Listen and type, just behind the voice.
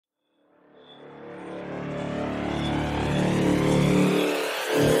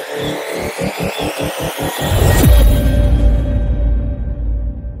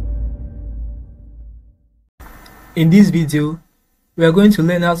In this video, we are going to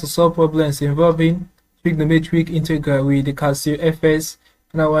learn how to solve problems involving trigonometric integral with the Casio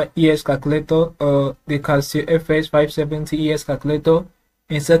fx-991 calculator or the Casio fx-570 calculator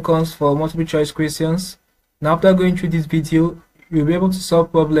in seconds for multiple choice questions. Now, after going through this video, you'll be able to solve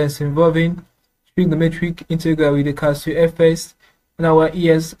problems involving trigonometric integral with the Casio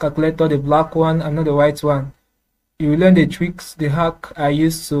fx-991 calculator, the black one and not the white one. You will learn the tricks, the hack I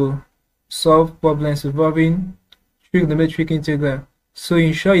use to solve problems involving trigonometric integral. So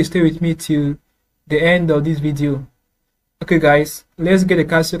ensure you stay with me till the end of this video. Okay guys, let's get the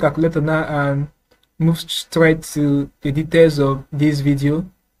Casio calculator now and move straight to the details of this video.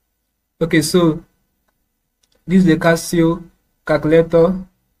 Okay, so this is the Casio calculator,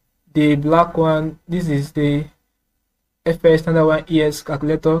 the black one. This is the fx-991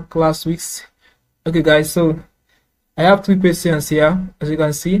 calculator, classwiz. Okay guys, so I have three questions here, as you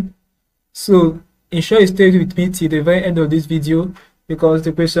can see. So ensure you stay with me till the very end of this video, because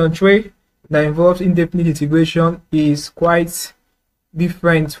the question 3 that involves indefinite integration is quite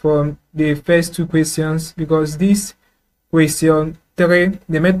different from the first two questions, because this question 3,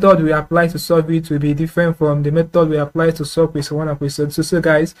 the method we apply to solve it will be different from the method we apply to solve question 1 and question 2. So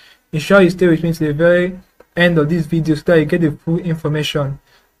guys, ensure you stay with me till the very end of this video so that you get the full information.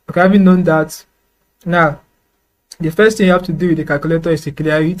 Okay, having known that, now the first thing you have to do with the calculator is to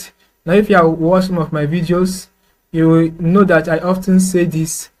clear it. Now, if you have watched some of my videos, you will know that I often say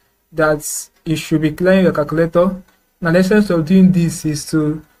this, that you should be clearing your calculator. Now, the essence of doing this is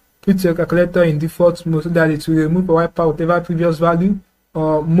to put your calculator in default mode so that it will remove or wipe out whatever previous value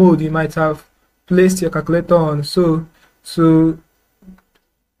or mode you might have placed your calculator on. So clear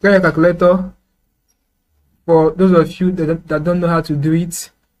your calculator. For those of you that don't know how to do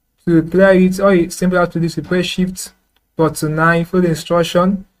it, to clear it, all you simply have to do is to press Shift button 9, follow the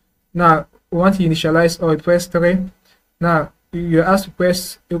instruction. Now, once you initialize or press 3, now you're asked to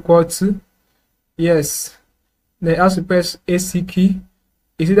press equal to, yes, then asked to press AC key.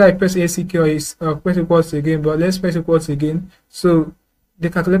 It's either I press AC key or press equal to again, but let's press equal to again. So the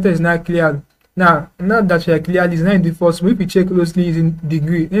calculator is now cleared. Now that you are cleared, it's not in default mode. If you check closely, it's in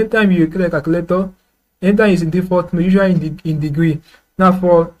degree. Anytime you clear a calculator, anytime it's in default mode, usually in degree. Now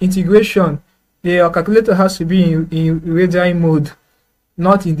for integration, your calculator has to be in radii mode,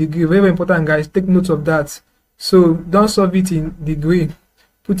 not in degree. Very, very important, guys. Take note of that. So don't solve it in degree.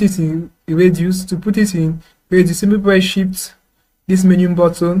 Put it in radius. To put it in radius, simply press Shift, this menu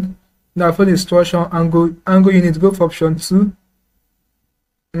button. Now for the instruction, angle unit, go for option 2.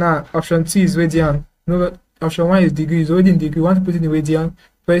 Now option 2 is radian. No, option 1 is degree. It's already in degree. You want to put it in radian,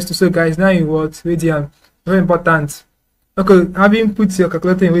 press 2. So guys, now in what? Radian. Very important. Okay, having put your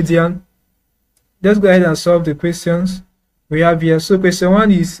calculator in radian, let's go ahead and solve the questions we have here. So question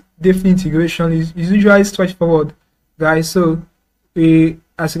 1 is definite integration. Is usually straightforward, guys. So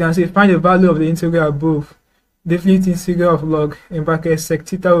as you can see, find the value of the integral above. Definite integral of log in bracket sec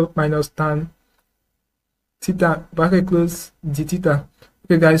theta minus tan theta bracket close d theta.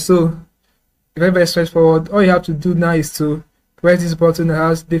 Okay guys, so very, very straightforward. All you have to do now is to press this button that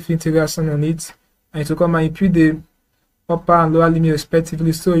has definite integral sign on it, and to come and input the upper and lower limit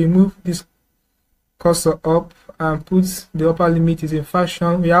respectively. So you move this cursor up and put the upper limit is in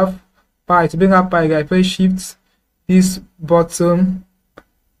fraction. We have pi. To bring up pi, guys, press Shift, this button,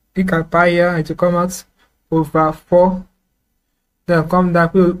 click at pi here, and to come out over 4. Then come down,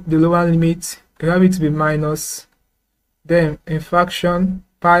 put the lower limit, you have it to be minus. Then in fraction,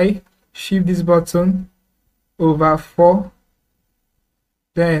 pi, shift this button over 4.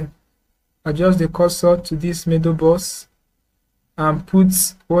 Then adjust the cursor to this middle box and put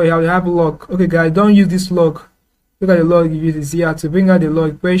what you have log. Okay guys, don't use this log. Look at the log you use here. To bring out the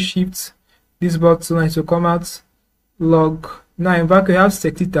log, press Shift, this button, and to come out log. Now in bracket you have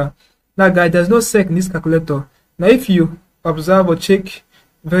sec theta. Now guys, there's no sec in this calculator. Now if you observe or check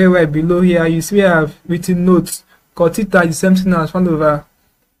very well below here, you see I have written notes. Cos theta is the same thing as 1 over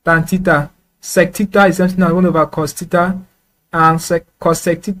tan theta. Sec theta is the same thing as 1 over cos theta. And cos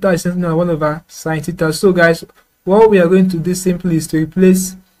sec theta is the same thing as 1 over sin theta. So guys, what we are going to do simply is to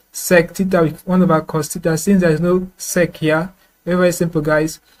replace sec theta with 1 over cos theta, since there is no sec here. Very, very simple,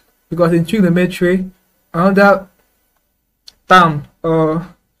 guys, because in trigonometry, another term or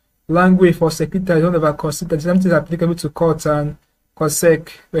language for sec theta is 1 over cos theta. Something is applicable to cot and cosec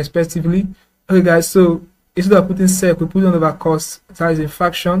respectively. Okay guys, so instead of putting sec, we put 1 over cos. That is in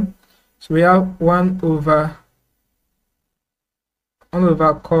fraction. So we have 1 over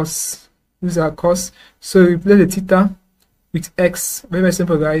cos. These are cos. So we replace the theta with x. Very, very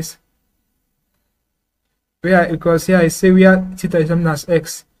simple, guys. Because here I say we are theta is something as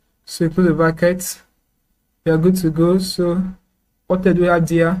x. So we put the bracket we are good to go. So what do we have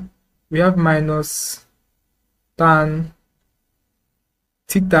there? We have minus tan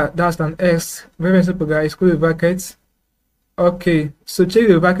theta, that's tan x. Very simple, guys. Close the brackets. Okay, so check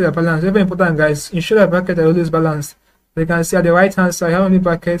the bracket are balanced. Very important, guys. Ensure that bracket are always balanced. You can see at the right hand side how many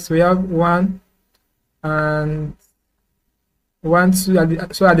brackets we have. 1 and 1, 2.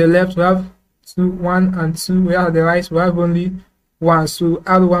 So at the left we have 2, 1 and 2. We have at the right we have only 1. So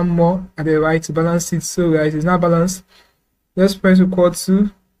add 1 more at the right to balance it. So guys, it's not balanced. Let's press equal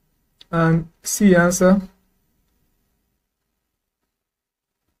to and see the answer.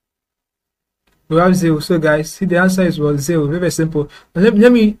 We have 0. So guys, see the answer was 0. Very simple. And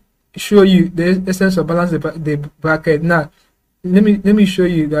let me show you the essence of balance the bracket. Now let me show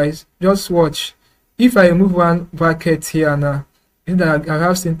you guys. Just watch. If I remove one bracket here now, I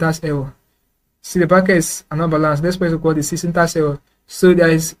have syntax error. See, the brackets are not balanced. Let's press equal to see syntax error. So there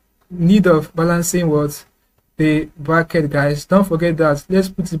is need of balancing what the bracket, guys. Don't forget that. Let's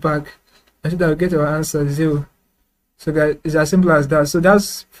put it back and so that we get our answer 0. So guys, it's as simple as that. So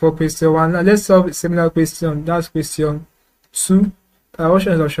that's for question 1. Now let's solve a similar question. That's question 2. Our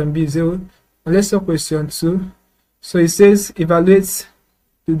option is option B, 0. And let's solve question 2. So it says evaluate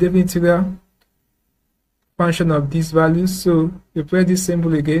the definite integral function of these values. So you press this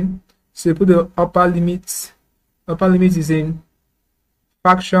symbol again. So you put the upper limit. Upper limit is in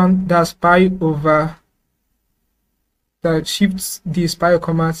fraction. That's pi over. That shifts this pi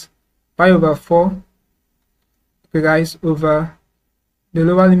commas pi over 4. Okay, guys, over the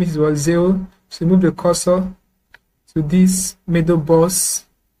lower limit is 0. So move the cursor to this middle box.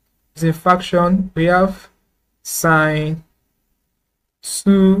 It's in fraction. We have sine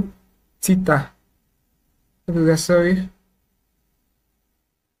 2 theta. Okay, guys, sorry.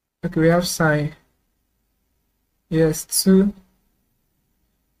 Okay, we have sine, yes, 2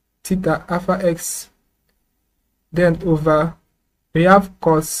 theta alpha x. Then over we have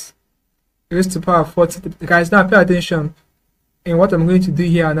cos raised to the power of 4 theta. Guys, now pay attention in what I'm going to do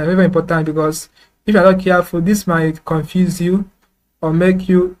here, and it's very important because if you're not careful, this might confuse you or make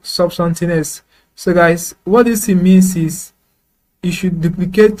you solve something else. So guys, what this means is you should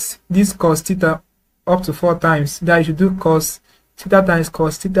duplicate this cos theta up to 4 times. That you should do cos theta times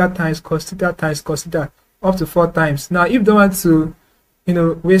cos theta times cos theta times cos theta up to 4 times. Now if you don't want to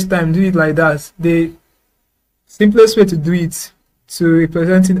waste time, do it like that. The simplest way to do it, to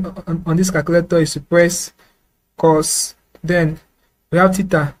represent it on this calculator, is to press cos, then we have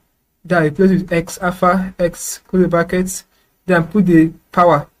theta, then replace with x, alpha x, close the brackets, then put the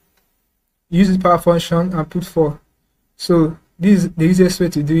power, use the power function and put 4. So this is the easiest way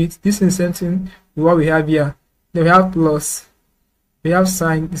to do it. This is the same thing with what we have here. Then we have plus, we have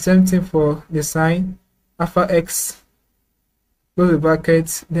sine, the same thing for the sine, alpha x, close the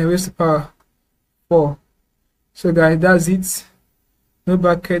brackets, then raise the power 4. So guys, that's it. No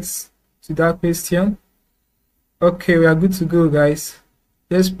brackets to that question. Okay, we are good to go, guys.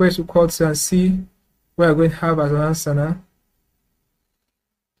 Let's press equal to and see what we're going to have as an answer now.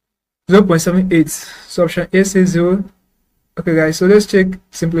 0.78. So option A says 0. Okay, guys, so let's check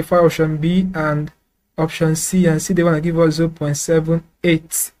simplify option B and option C and see they want to give us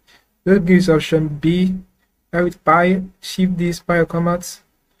 0.78. Let's give us option B. I with pi, shift this pi commas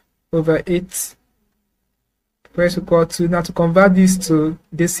over 8. Press equal to, now to convert this to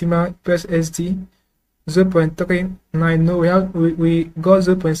decimal, press SD. 0.390. We got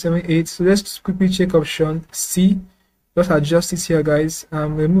 0.78. So let's quickly check option C. Just adjust it here, guys,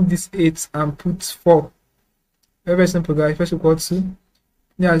 and remove this 8 and put 4. Very simple, guys. Press equal to.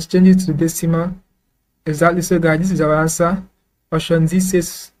 Now let's change it to decimal. Exactly. So guys, this is our answer. Option D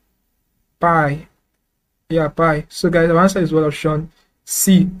says pi. Yeah, pi. So guys, our answer is what option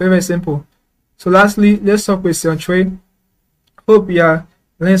C. Very simple. So lastly, let's solve question 3. Hope you are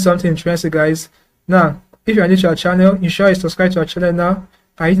learning something interesting, guys. Now, if you are new to our channel, ensure you subscribe to our channel now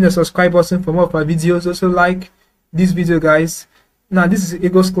and hit the subscribe button for more of our videos. Also like this video, guys. Now, this is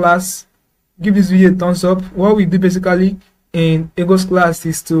Eaglesclass. Give this video a thumbs up. What we do basically in Eaglesclass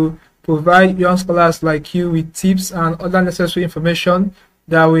is to provide young scholars like you with tips and other necessary information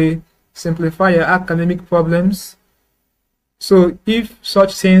that will simplify your academic problems. So if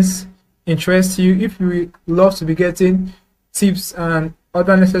such things interest you, if you love to be getting tips and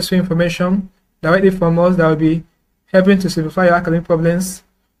other necessary information directly from us that will be helping to simplify your academic problems,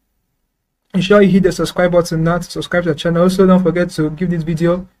 ensure you hit the subscribe button now to subscribe to the channel. Also, don't forget to give this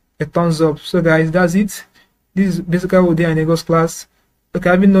video a thumbs up. So guys, that's it. This is basically what we did in Eaglesclass. Okay,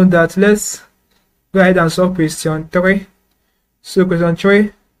 having known that, let's go ahead and solve question 3. So question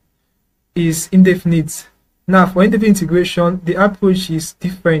 3 is indefinite. Now for indefinite integration, the approach is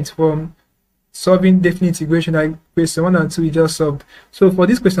different from solving definite integration like question 1 and 2 we just solved. So for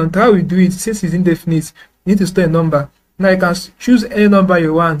this question, how we do it, since it's indefinite, you need to store a number. Now you can choose any number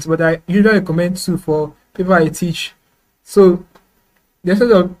you want, but I usually recommend 2 for people I teach. So the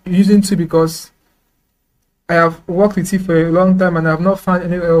essence of using 2, because I have worked with it for a long time and I have not found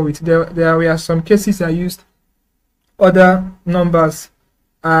any error with it. There were some cases I used other numbers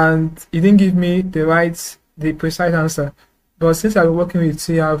and it didn't give me the precise answer. But since I've been working with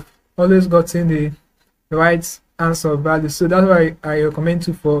it, I've always gotten the right answer value. So that's why I recommend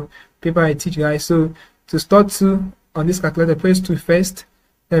 2 for people I teach, guys. So to store 2 on this calculator, press 2 first,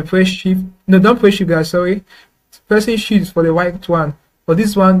 then press shift. No, don't press shift, guys, sorry. Pressing shift for the white one. For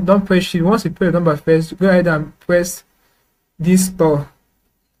this one, don't press shift. Once you press the number first, go ahead and press this store.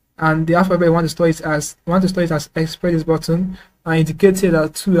 And the alphabet you want to store it as X. Press this button and indicate here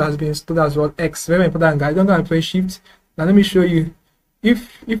that 2 has been stored as well X. Very important, guys. Don't go and press shift. Now let me show you.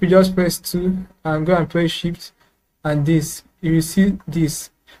 If you just press 2 and go and press shift and this, you will see this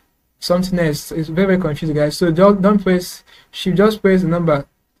something else. It's very confusing, guys. So don't press shift, just press the number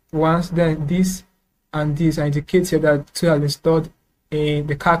once, then this and this, and indicate here that 2 has been stored in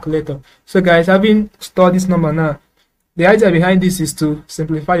the calculator. So guys, having stored this number now, the idea behind this is to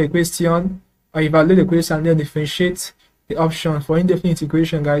simplify the question or evaluate the question and then differentiate the option for indefinite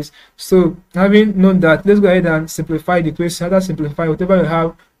integration, guys. So having known that, let's go ahead and simplify the question. How to simplify whatever you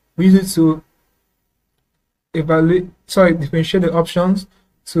have, we use it to differentiate the options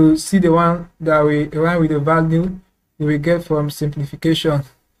to see the one that we align with the value we get from simplification.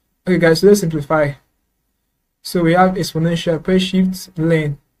 Okay, guys, so let's simplify. So we have exponential, press shift,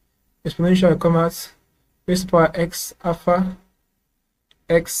 lane, exponential come out, raised to power x alpha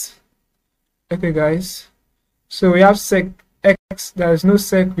x. Okay, guys, so we have sec x. There is no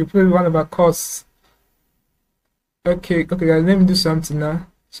sec, we put 1 over cos. Okay guys, let me do something now.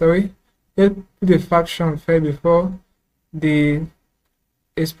 Sorry, let's put the fraction first before the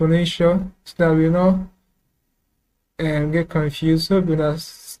exponential so that we know and get confused. So we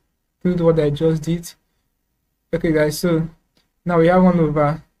understood what I just did. Okay, guys, so now we have 1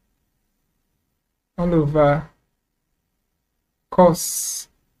 over cos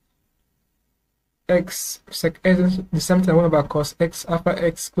x sec x, the same thing 1 over cos x alpha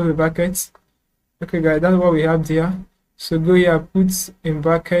x, close the brackets. Okay, guys, that's what we have there. So go here, put in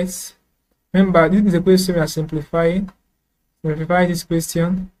brackets. Remember, this is the question we are simplifying. Simplify this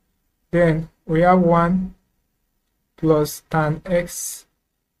question. Then we have 1 plus tan x,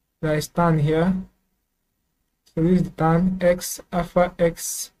 that is tan here. So this is the tan x alpha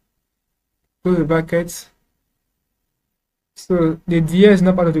x, close the brackets. So the dx is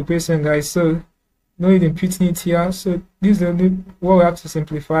not part of the equation, guys, so no need in putting it here. So this is the only what we have to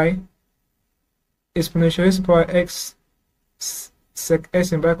simplify. Exponential raised to power x sec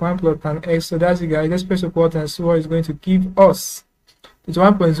s in bracket 1 plus tan x. So that's it, guys. Let's press support and see what it's going to give us.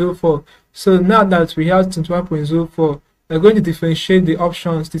 21.04. So now that we have 21.04, we're going to differentiate the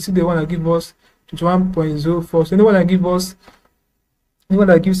options to see the one that gives us 21.04. So anyone that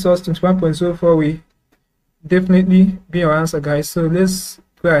gives us 21.04 will definitely be our answer, guys. So let's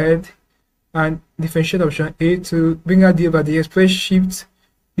go ahead and differentiate option A. To bring out the over the press shift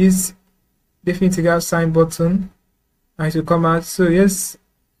this definite integral sign button and it will come out. So let's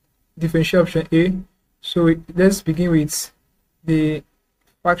differentiate option A. So let's begin with the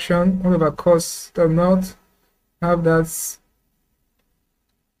fraction 1 over cos. Do not have that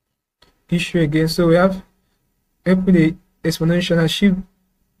issue again. So we have open the exponential and shift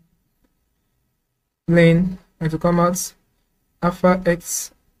lane and to come out alpha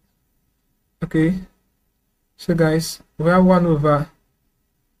x. Okay, so guys, we have 1 over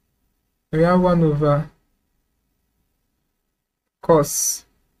cos,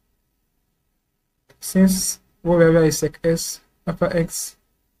 since whatever is sec s alpha x,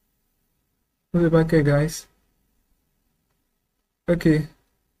 put it back here, guys. Okay,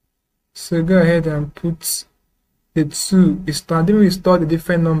 so go ahead and put the 2 is stored. Then we store the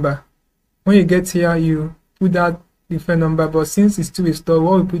different number. When you get here, you put that different number, but since it's 2 is stored,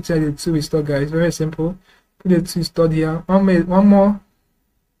 what we put here the 2 is stored, guys. Very simple. Put the 2 stored here. One more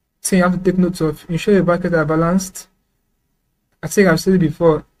thing you have to take note of: ensure the brackets are balanced. I think I've said it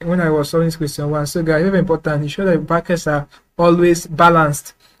before when I was solving this question 1. So guys, very important, ensure that the brackets are always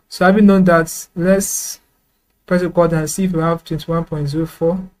balanced. So having known that, let's press record and see if we have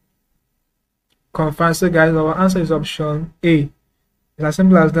 21.04. Confirm. So guys, our answer is option A. It's as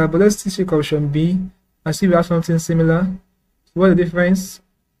simple as that. But let's check option B and see if we have something similar. So what's the difference?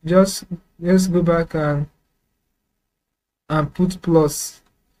 Just let's go back and put plus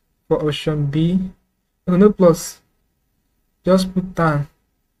for option B. No plus. Just put tan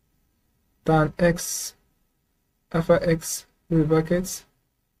tan x alpha x in the brackets.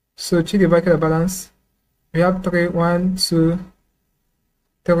 So check the bracket balance. We have 3, 1, 2,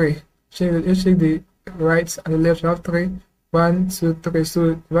 3. Check the right and the left. We have 3, 1, 2, 3. So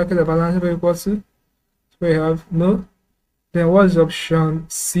the bracket balance is equal to. So we have no. Then what's option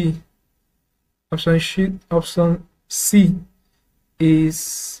C? Option C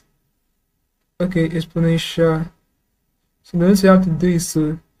is okay, exponential. So the only thing you have to do is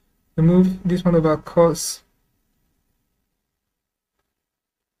to remove this one over cos.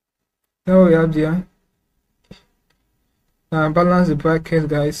 Now we have there. Balance the brackets,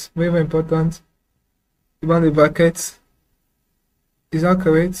 guys. Very, very important. Balance the brackets. Is that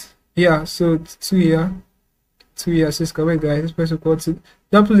correct? Yeah. So 2 here, 2 here. So it's correct, guys. This is equal to.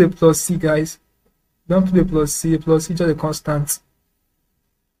 Don't put the plus C, guys. Don't put the plus C. The plus C is just a constant.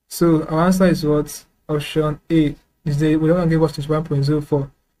 So our answer is what? Option A. Is the we don't give us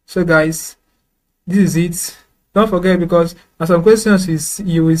 1.04. So guys, this is it. Don't forget, because as some questions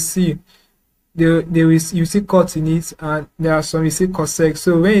you will see you see cot in it, and there are some you see cosec.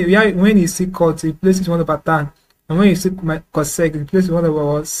 So when you see cot, you place it one over tan, and when you see cosec, you place it one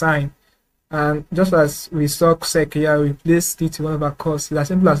over sine. And just as we saw sec here, we placed it one over cos. It's as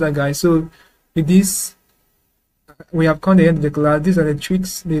simple as that, guys. So with this, we have come to the end of the class. These are the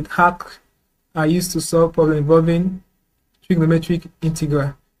tricks, the hack I used to solve problem involving trigonometric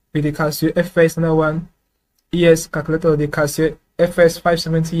integral with the Casio fx-991 ES calculator, the Casio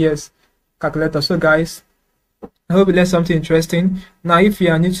fx-570 calculator. So guys, I hope you learned something interesting. Now if you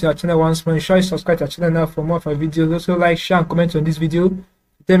are new to our channel once more, ensure you subscribe to our channel now for more of our videos. Also like, share and comment on this video.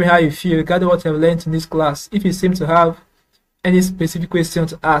 Tell me how you feel regarding what you have learned in this class. If you seem to have any specific question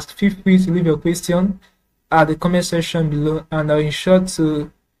to ask, feel free to leave your question at the comment section below, and I'll ensure to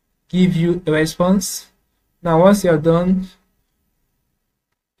give you a response. Now once you are done,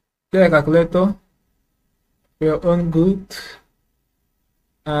 get a calculator for your own good,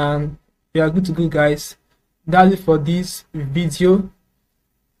 and you are good to go, guys. That's it for this video.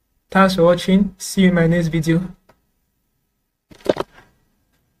 Thanks for watching. See you in my next video.